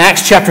in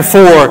Acts chapter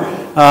 4,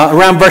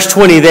 around verse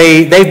 20,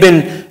 they've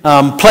been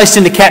placed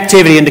into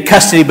captivity, into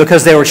custody,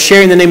 because they were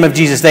sharing the name of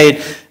Jesus. They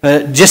had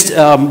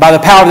by the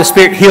power of the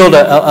Spirit healed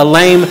a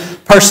lame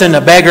person,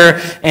 a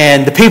beggar,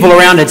 and the people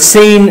around had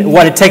seen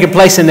what had taken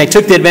place, and they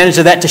took the advantage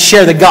of that to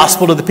share the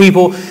gospel to the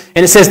people.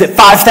 And it says that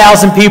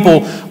 5,000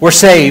 people were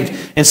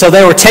saved. And so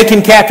they were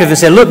taken captive and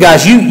said, look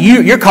guys,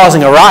 you're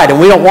causing a riot, and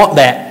we don't want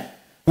that.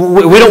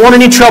 We don't want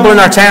any trouble in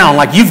our town.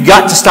 Like, you've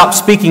got to stop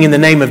speaking in the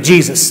name of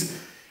Jesus.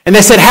 And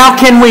they said, how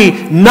can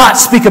we not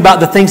speak about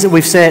the things that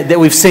we've said, that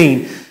we've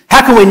seen?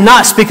 How can we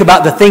not speak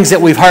about the things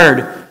that we've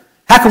heard?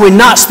 How can we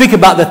not speak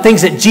about the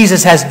things that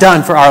Jesus has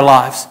done for our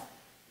lives?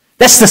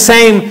 That's the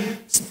same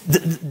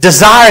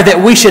desire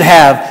that we should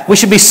have. We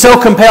should be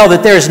so compelled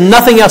that there is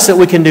nothing else that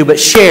we can do but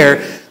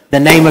share the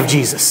name of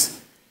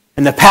Jesus.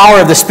 And the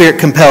power of the Spirit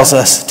compels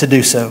us to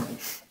do so.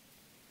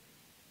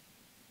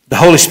 The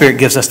Holy Spirit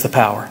gives us the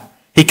power.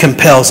 He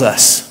compels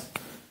us.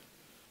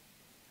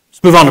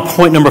 Let's move on to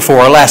point number 4,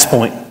 our last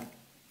point.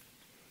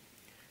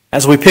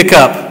 As we pick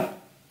up,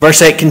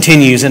 verse 8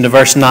 continues into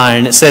verse 9,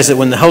 and it says that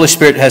when the Holy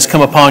Spirit has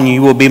come upon you,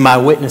 you will be my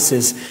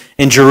witnesses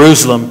in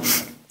Jerusalem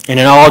and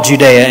in all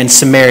Judea and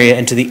Samaria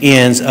and to the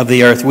ends of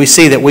the earth. We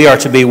see that we are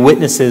to be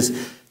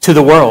witnesses to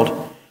the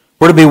world.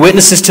 We're to be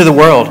witnesses to the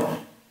world.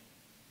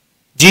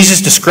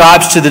 Jesus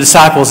describes to the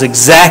disciples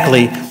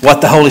exactly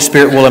what the Holy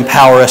Spirit will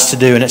empower us to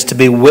do, and it's to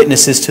be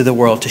witnesses to the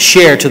world, to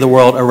share to the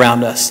world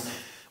around us.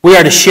 We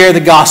are to share the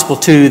gospel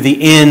to the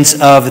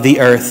ends of the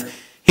earth.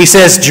 He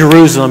says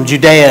Jerusalem,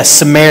 Judea,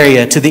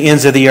 Samaria, to the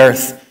ends of the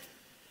earth.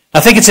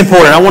 I think it's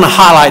important. I want to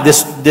highlight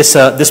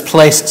this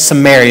place,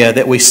 Samaria,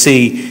 that we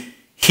see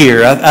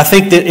here. I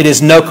think that it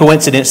is no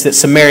coincidence that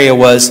Samaria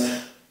was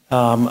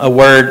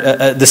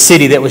the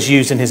city that was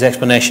used in his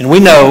explanation. We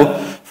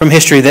know from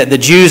history that the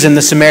Jews and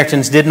the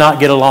Samaritans did not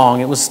get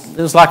along. It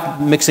was like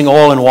mixing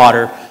oil and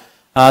water.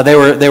 They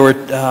were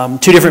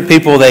two different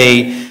people.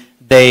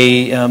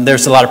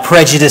 There's a lot of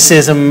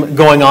prejudicism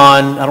going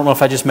on. I don't know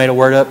if I just made a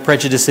word up.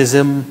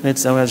 Prejudicism. I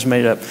just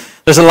made it up.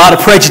 There's a lot of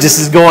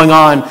prejudices going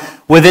on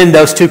within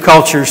those two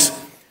cultures.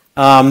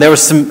 There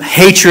was some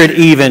hatred,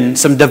 even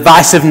some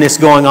divisiveness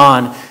going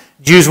on.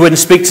 Jews wouldn't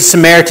speak to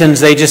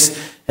Samaritans.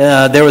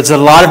 There was a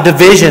lot of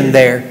division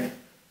there.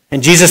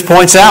 And Jesus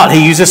points out,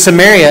 He uses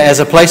Samaria as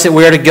a place that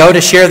we are to go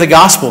to share the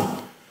gospel.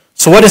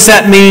 So what does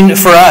that mean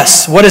for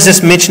us? What is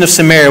this mention of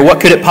Samaria?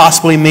 What could it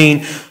possibly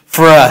mean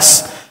for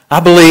us? I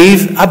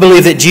believe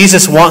that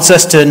Jesus wants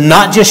us to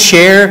not just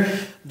share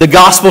the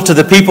gospel to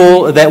the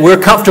people that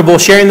we're comfortable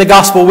sharing the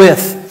gospel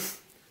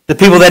with, the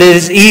people that it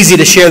is easy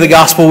to share the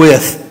gospel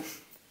with.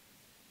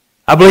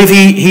 I believe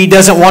he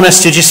doesn't want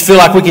us to just feel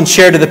like we can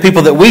share to the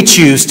people that we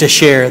choose to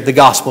share the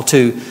gospel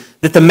to.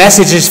 That the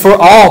message is for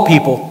all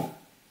people.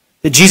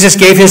 That Jesus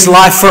gave his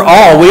life for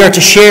all. We are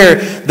to share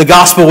the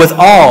gospel with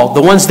all.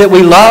 The ones that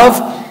we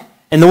love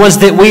and the ones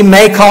that we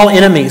may call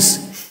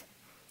enemies.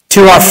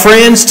 To our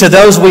friends, to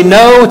those we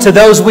know, to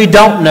those we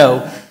don't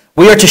know.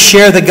 We are to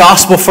share the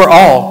gospel for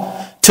all.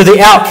 To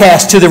the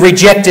outcast, to the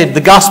rejected.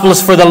 The gospel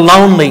is for the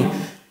lonely.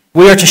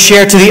 We are to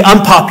share to the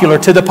unpopular,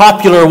 to the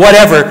popular,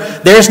 whatever.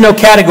 There is no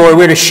category.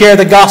 We are to share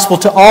the gospel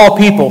to all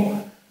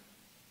people.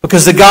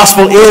 Because the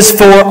gospel is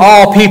for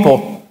all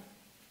people.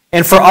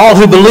 And for all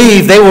who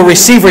believe, they will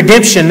receive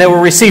redemption. They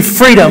will receive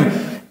freedom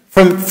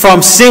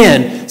from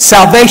sin.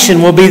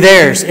 Salvation will be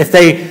theirs. If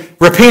they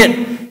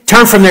repent,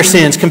 turn from their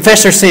sins,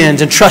 confess their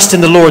sins, and trust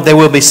in the Lord, they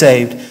will be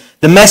saved.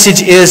 The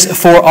message is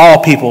for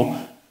all people.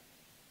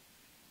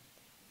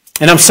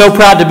 And I'm so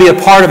proud to be a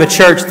part of a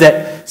church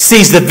that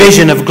sees the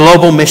vision of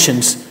global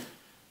missions.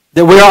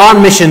 That we are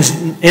on missions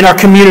in our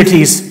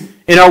communities,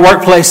 in our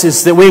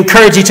workplaces. That we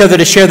encourage each other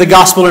to share the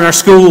gospel in our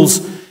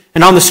schools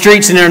and on the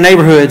streets and in our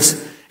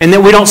neighborhoods. And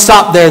that we don't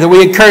stop there. That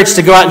we encourage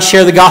to go out and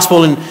share the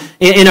gospel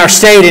in our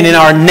state and in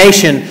our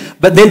nation.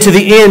 But then to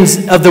the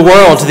ends of the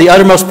world, to the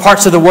uttermost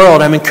parts of the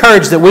world. I'm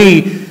encouraged that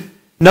we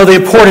know the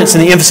importance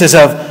and the emphasis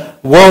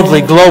of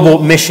worldly,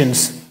 global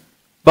missions.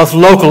 Both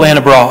local and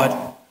abroad.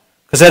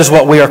 Because that is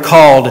what we are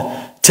called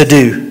to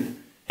do.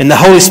 And the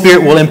Holy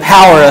Spirit will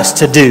empower us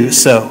to do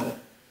so.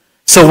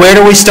 So where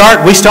do we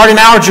start? We start in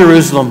our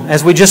Jerusalem.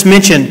 As we just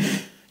mentioned,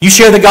 you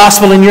share the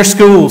gospel in your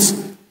schools.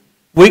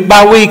 Week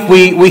by week,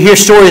 we hear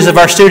stories of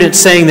our students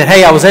saying that,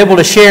 hey, I was able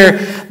to share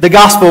the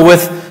gospel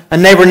with a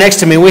neighbor next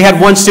to me. We had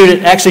one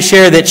student actually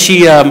share that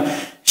she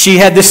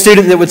had this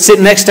student that would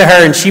sit next to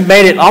her, and she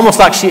made it almost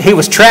like he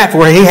was trapped,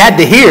 where he had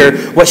to hear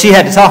what she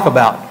had to talk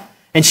about.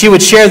 And she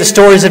would share the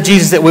stories of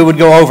Jesus that we would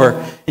go over,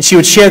 and she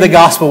would share the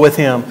gospel with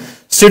him.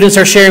 Students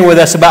are sharing with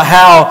us about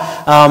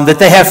how that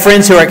they have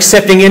friends who are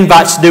accepting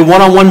invites to do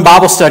one-on-one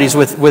Bible studies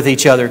with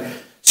each other.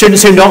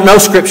 Students who don't know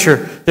Scripture,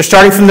 they're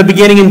starting from the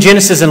beginning in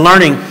Genesis and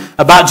learning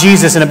about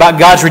Jesus and about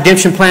God's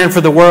redemption plan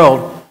for the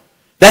world.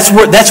 That's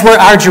where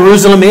our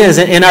Jerusalem is,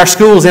 in our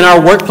schools, in our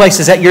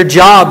workplaces, at your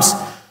jobs,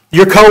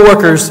 your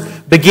co-workers.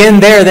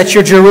 Begin there. That's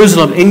your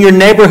Jerusalem. In your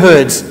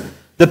neighborhoods,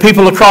 the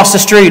people across the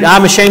street.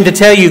 I'm ashamed to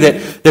tell you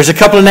that there's a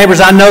couple of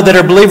neighbors I know that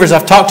are believers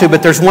I've talked to,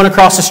 but there's one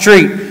across the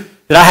street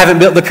that I haven't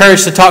built the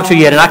courage to talk to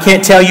yet, and I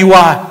can't tell you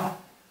why.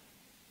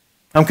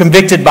 I'm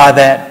convicted by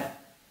that.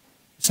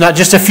 It's not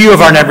just a few of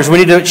our neighbors. We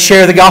need to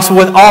share the gospel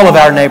with all of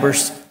our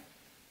neighbors.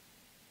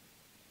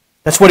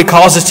 That's what he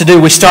calls us to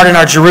do. We start in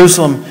our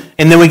Jerusalem,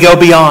 and then we go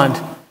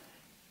beyond.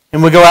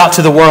 And we go out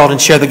to the world and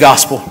share the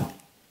gospel.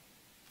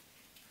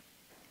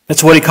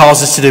 That's what he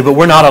calls us to do, but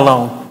we're not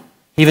alone.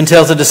 He even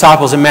tells the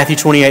disciples in Matthew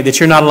 28 that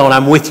you're not alone.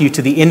 I'm with you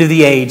to the end of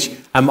the age.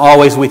 I'm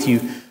always with you,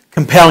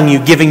 compelling you,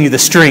 giving you the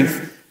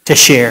strength to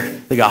share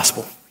the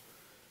gospel.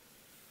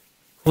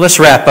 Well, let's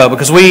wrap up,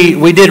 because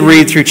we did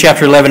read through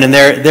chapter 11, and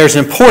there's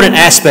an important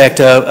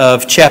aspect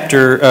of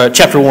chapter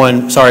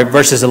 1,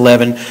 verses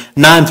 11,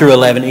 9 through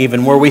 11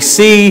 even, where we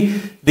see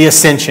the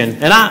ascension.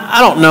 And I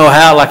don't know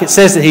how, like it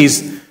says that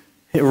he's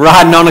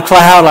riding on a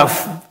cloud.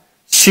 Like,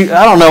 shoot,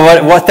 I don't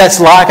know what that's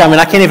like. I mean,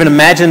 I can't even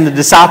imagine the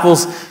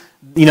disciples,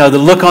 the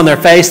look on their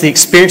face, the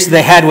experience that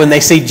they had when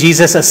they see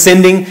Jesus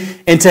ascending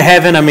into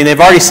heaven. I mean,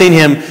 they've already seen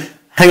him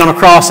hang on a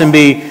cross and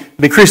be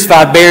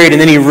crucified, buried, and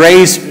then he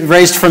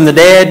raised from the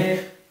dead,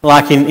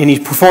 and he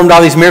performed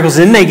all these miracles.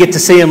 And then they get to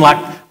see him like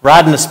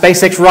riding a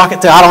SpaceX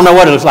rocket. I don't know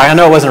what it looks like. I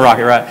know it wasn't a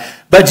rocket, right?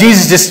 But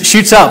Jesus just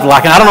shoots up, and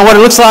I don't know what it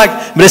looks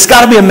like, but it's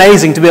got to be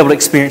amazing to be able to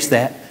experience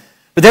that.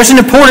 But there's an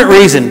important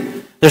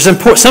reason. There's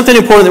something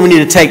important that we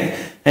need to take,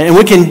 and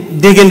we can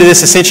dig into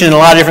this ascension and a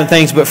lot of different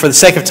things, but for the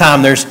sake of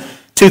time, there's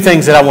two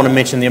things that I want to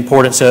mention, the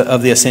importance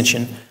of the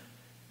ascension.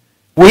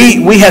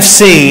 We have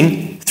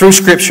seen through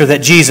Scripture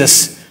that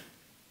Jesus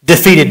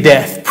defeated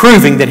death,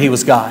 proving that he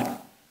was God,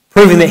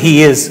 proving that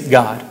he is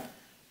God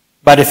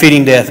by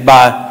defeating death,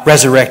 by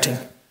resurrecting.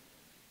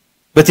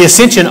 But the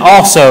ascension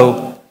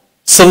also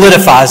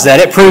solidifies that.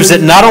 It proves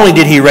that not only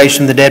did he raise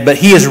from the dead, but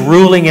he is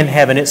ruling in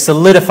heaven. It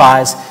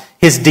solidifies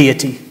his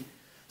deity.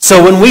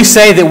 So when we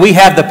say that we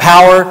have the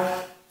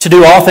power to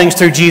do all things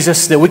through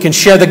Jesus, that we can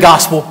share the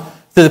gospel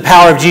through the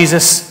power of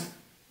Jesus,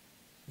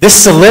 this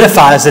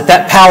solidifies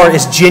that power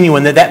is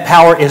genuine, that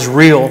power is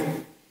real.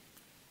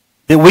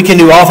 That we can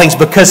do all things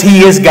because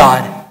he is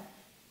God.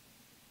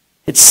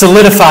 It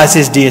solidifies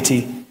his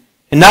deity.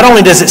 And not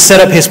only does it set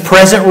up his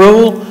present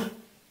rule,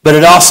 but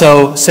it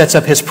also sets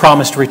up his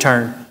promised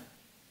return.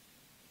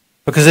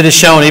 Because it is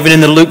shown, even in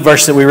the Luke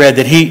verse that we read,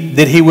 that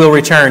he will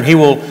return. He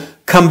will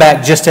come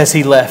back just as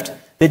he left.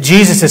 That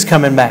Jesus is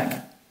coming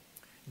back.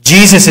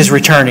 Jesus is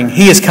returning.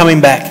 He is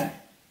coming back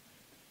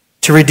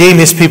to redeem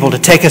his people, to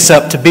take us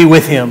up, to be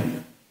with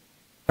him.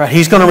 Right?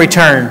 He's going to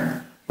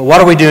return. But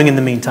what are we doing in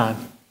the meantime?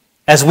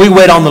 As we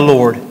wait on the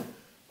Lord,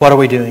 what are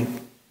we doing?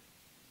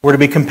 We're to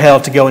be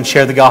compelled to go and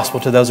share the gospel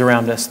to those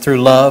around us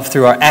through love,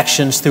 through our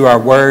actions, through our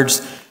words,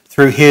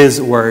 through his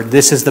word.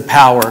 This is the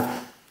power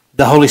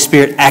the Holy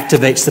Spirit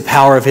activates the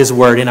power of His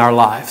Word in our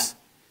lives.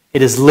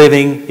 It is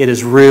living. It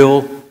is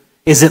real.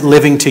 Is it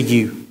living to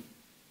you?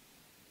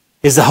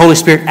 Is the Holy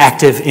Spirit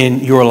active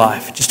in your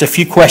life? Just a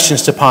few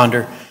questions to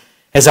ponder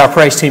as our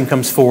praise team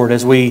comes forward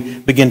as we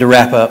begin to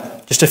wrap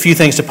up. Just a few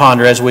things to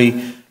ponder as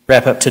we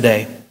wrap up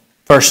today.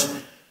 First,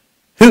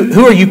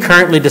 who are you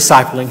currently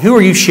discipling? Who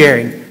are you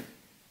sharing?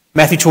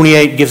 Matthew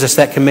 28 gives us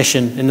that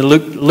commission. In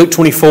Luke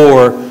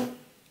 24,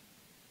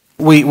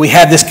 we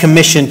have this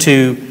commission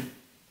to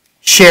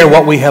share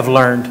what we have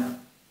learned,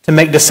 to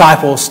make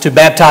disciples, to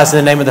baptize in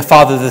the name of the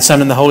Father, the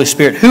Son, and the Holy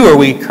Spirit. Who are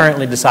we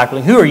currently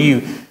discipling? Who are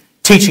you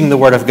teaching the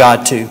Word of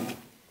God to?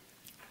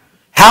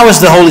 How is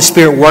the Holy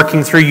Spirit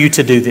working through you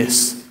to do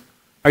this?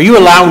 Are you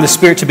allowing the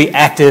Spirit to be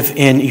active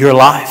in your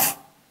life?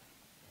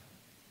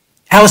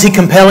 How is He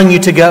compelling you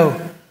to go?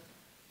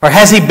 Or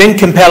has He been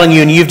compelling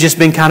you and you've just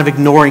been kind of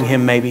ignoring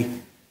Him maybe?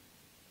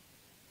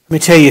 Let me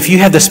tell you, if you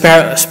have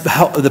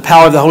the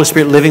power of the Holy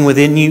Spirit living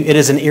within you, it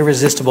is an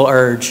irresistible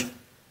urge.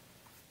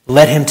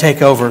 Let Him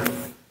take over.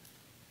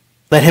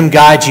 Let Him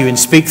guide you and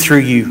speak through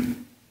you.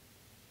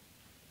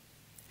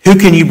 Who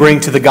can you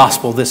bring to the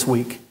gospel this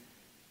week?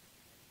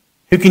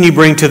 Who can you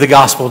bring to the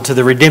gospel, to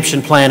the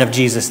redemption plan of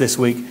Jesus this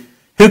week?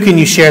 Who can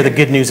you share the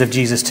good news of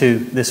Jesus to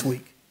this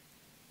week?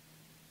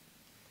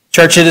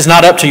 Church, it is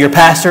not up to your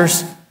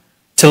pastors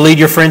to lead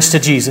your friends to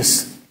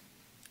Jesus.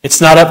 It's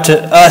not up to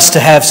us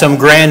to have some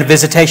grand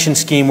visitation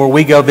scheme where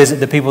we go visit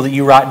the people that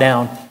you write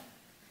down.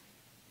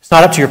 It's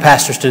not up to your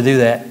pastors to do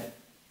that.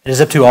 It is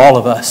up to all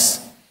of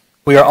us.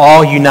 We are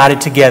all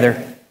united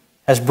together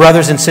as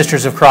brothers and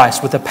sisters of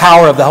Christ with the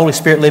power of the Holy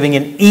Spirit living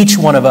in each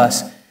one of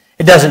us.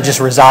 It doesn't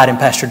just reside in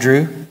Pastor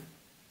Drew,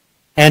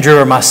 Andrew,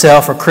 or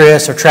myself, or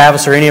Chris, or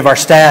Travis, or any of our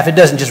staff. It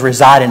doesn't just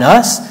reside in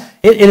us.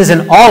 It is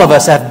in all of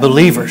us as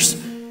believers.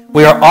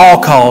 We are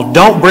all called.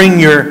 Don't bring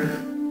your,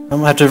 I'm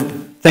going to have to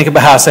think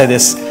about how I say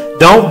this.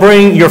 Don't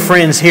bring your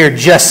friends here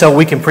just so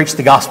we can preach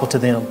the gospel to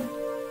them.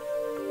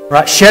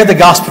 Right? Share the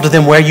gospel to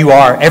them where you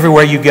are,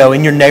 everywhere you go,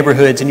 in your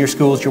neighborhoods, in your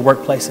schools, your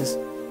workplaces.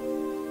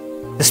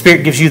 The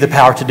Spirit gives you the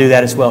power to do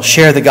that as well.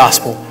 Share the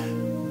gospel.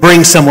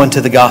 Bring someone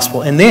to the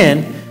gospel. And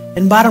then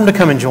invite them to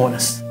come and join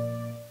us.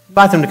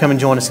 Invite them to come and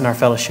join us in our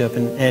fellowship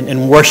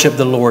and worship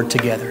the Lord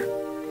together.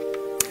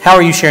 How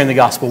are you sharing the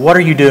gospel? What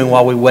are you doing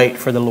while we wait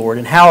for the Lord?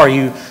 And how are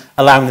you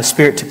allowing the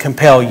Spirit to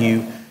compel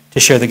you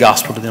to share the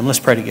gospel to them? Let's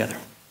pray together.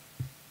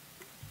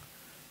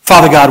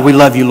 Father God, we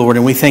love you, Lord,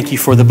 and we thank you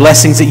for the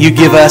blessings that you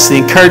give us, the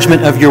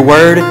encouragement of your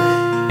word,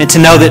 and to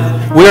know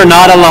that we are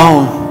not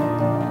alone.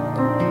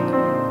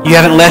 You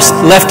haven't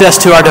left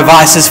us to our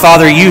devices,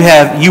 Father.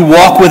 You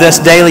walk with us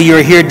daily. You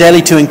are here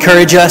daily to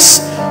encourage us,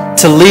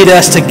 to lead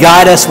us, to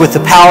guide us with the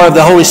power of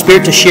the Holy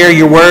Spirit to share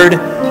your word.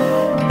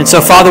 And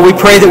so, Father, we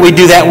pray that we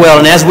do that well.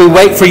 And as we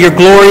wait for your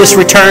glorious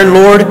return,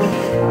 Lord,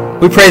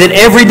 we pray that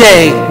every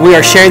day we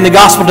are sharing the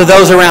gospel to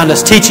those around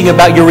us, teaching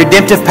about your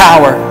redemptive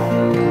power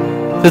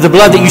through the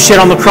blood that you shed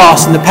on the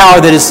cross and the power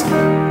that is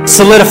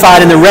solidified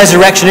in the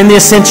resurrection and the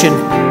ascension.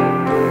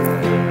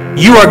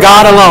 You are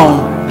God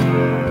alone.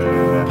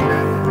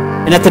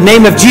 And at the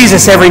name of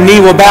Jesus, every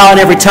knee will bow and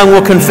every tongue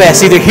will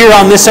confess, either here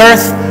on this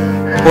earth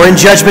or in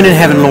judgment in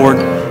heaven, Lord.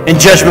 In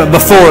judgment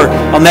before,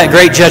 on that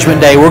great judgment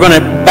day. We're going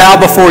to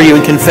bow before you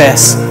and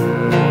confess.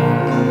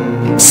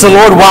 So,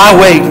 Lord, why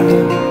wait?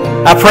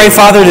 I pray,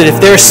 Father, that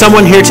if there's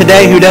someone here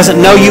today who doesn't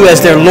know you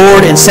as their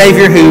Lord and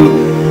Savior, who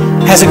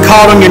hasn't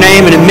called on your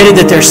name and admitted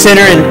that they're a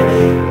sinner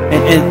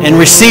and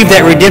received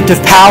that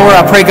redemptive power,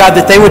 I pray, God,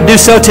 that they would do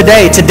so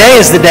today. Today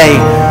is the day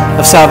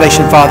of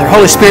salvation, Father.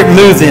 Holy Spirit,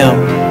 move them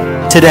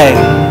today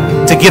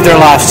to give their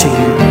lives to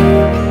you.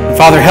 And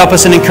Father, help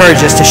us and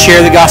encourage us to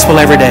share the gospel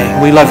every day.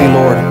 We love you,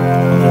 Lord.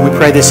 And we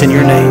pray this in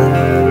your name.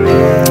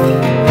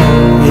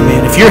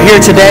 Amen. If you're here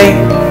today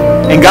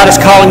and God is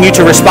calling you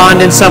to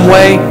respond in some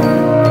way,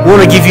 we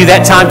want to give you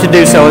that time to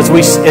do so as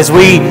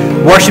we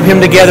worship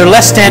Him together.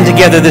 Let's stand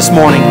together this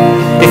morning.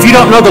 If you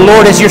don't know the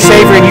Lord as your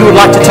Savior and you would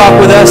like to talk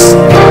with us,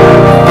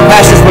 the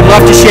pastors would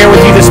love to share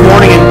with you this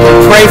morning and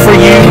pray for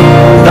you.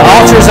 The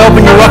altar is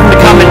open. You're welcome to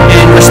come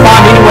and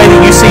respond any way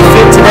that you see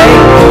fit today.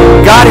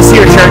 God is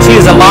here, church. He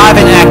is alive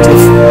and active,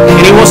 and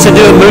He wants to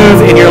do a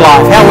move in your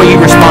life. How will you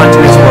respond?